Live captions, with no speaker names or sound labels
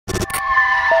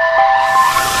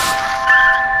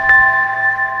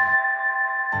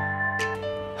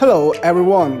Hello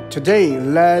everyone, today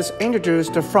let's introduce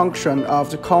the function of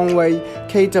the KONNWEI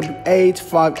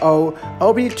KW850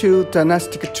 OBD2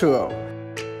 Diagnostic tool.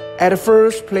 At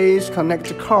first, please connect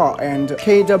the car and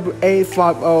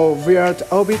KW850 via the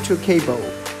OBD2 cable.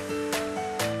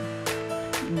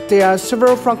 There are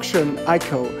several functions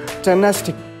echo,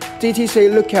 diagnostic,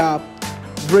 DTC lookup,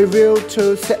 review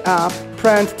to set up,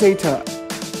 print data,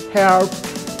 help,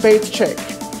 base check.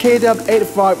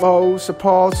 KW850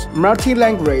 supports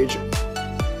multi-language,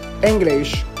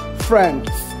 English, French,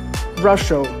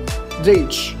 Russian,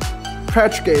 Dutch,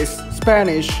 Portuguese,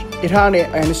 Spanish,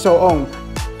 Italian, and so on.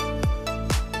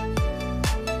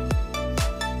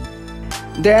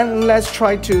 Then let's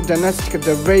try to diagnostic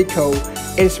the vehicle.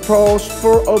 It supports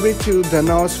full OBD2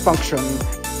 diagnosis function.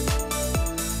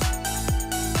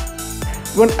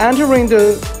 When entering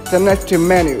the diagnostic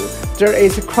menu, there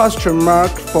is a question mark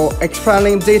for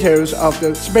explaining details of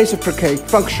the specific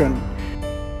function.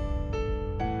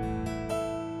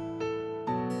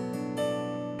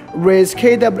 With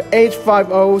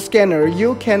KW850 scanner,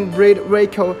 you can read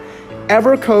vehicle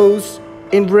error codes,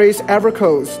 embrace error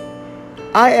codes.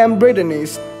 I am reading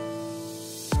this.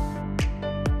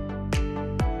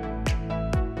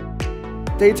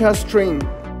 Data string.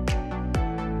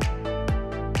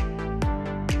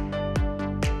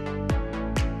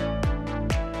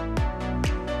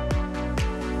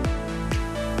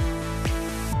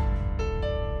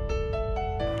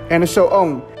 And so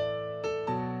on.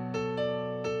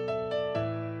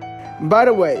 By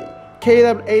the way,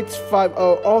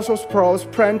 KW850 also supports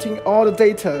printing all the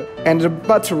data and the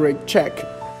battery check.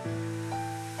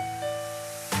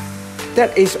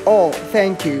 That is all,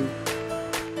 thank you.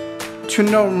 To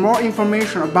know more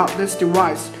information about this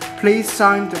device, please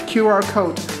sign the QR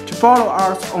code to follow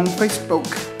us on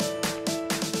Facebook.